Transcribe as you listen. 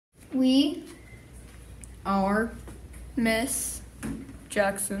We are Miss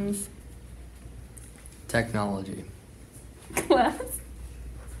Jackson's technology class.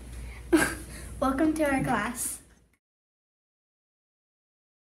 Welcome to our class.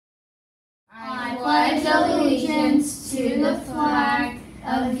 I pledge allegiance to the flag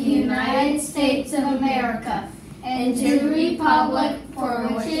of the United States of America and to the republic for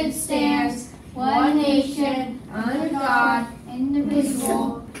which it stands, one nation, under God,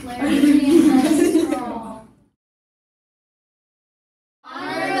 indivisible, liberty and justice for all.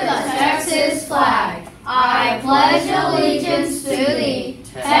 Honor the Texas flag. I pledge allegiance to thee,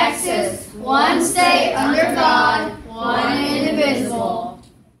 Texas, one state under God, one indivisible.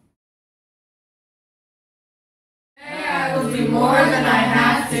 I will do more than I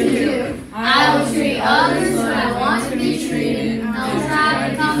have to do. I will treat others when I want to be treated. I will try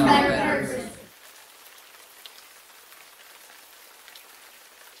to become a better person.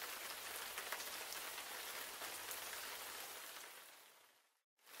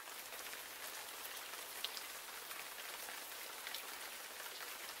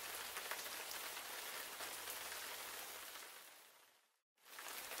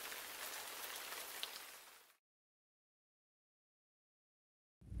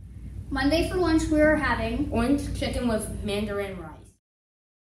 Monday for lunch we are having Orange chicken with mandarin rice.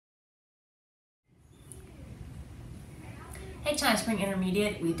 Hey, China Spring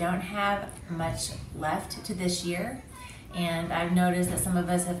Intermediate, we don't have much left to this year, and I've noticed that some of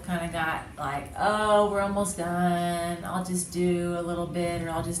us have kind of got like, oh, we're almost done, I'll just do a little bit, or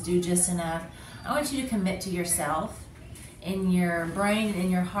I'll just do just enough. I want you to commit to yourself, in your brain and in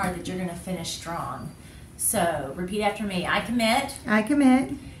your heart, that you're going to finish strong. So repeat after me. I commit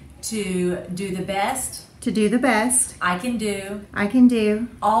to do the best I can do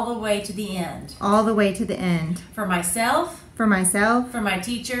all the way to the end. For myself, for my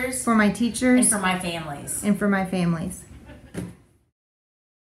teachers, and for my families.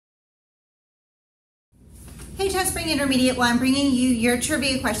 Hey, China Spring Intermediate, well, I'm bringing you your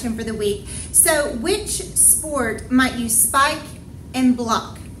trivia question for the week. So, which sport might you spike and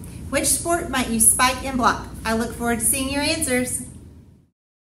block? Which sport might you spike and block? I look forward to seeing your answers.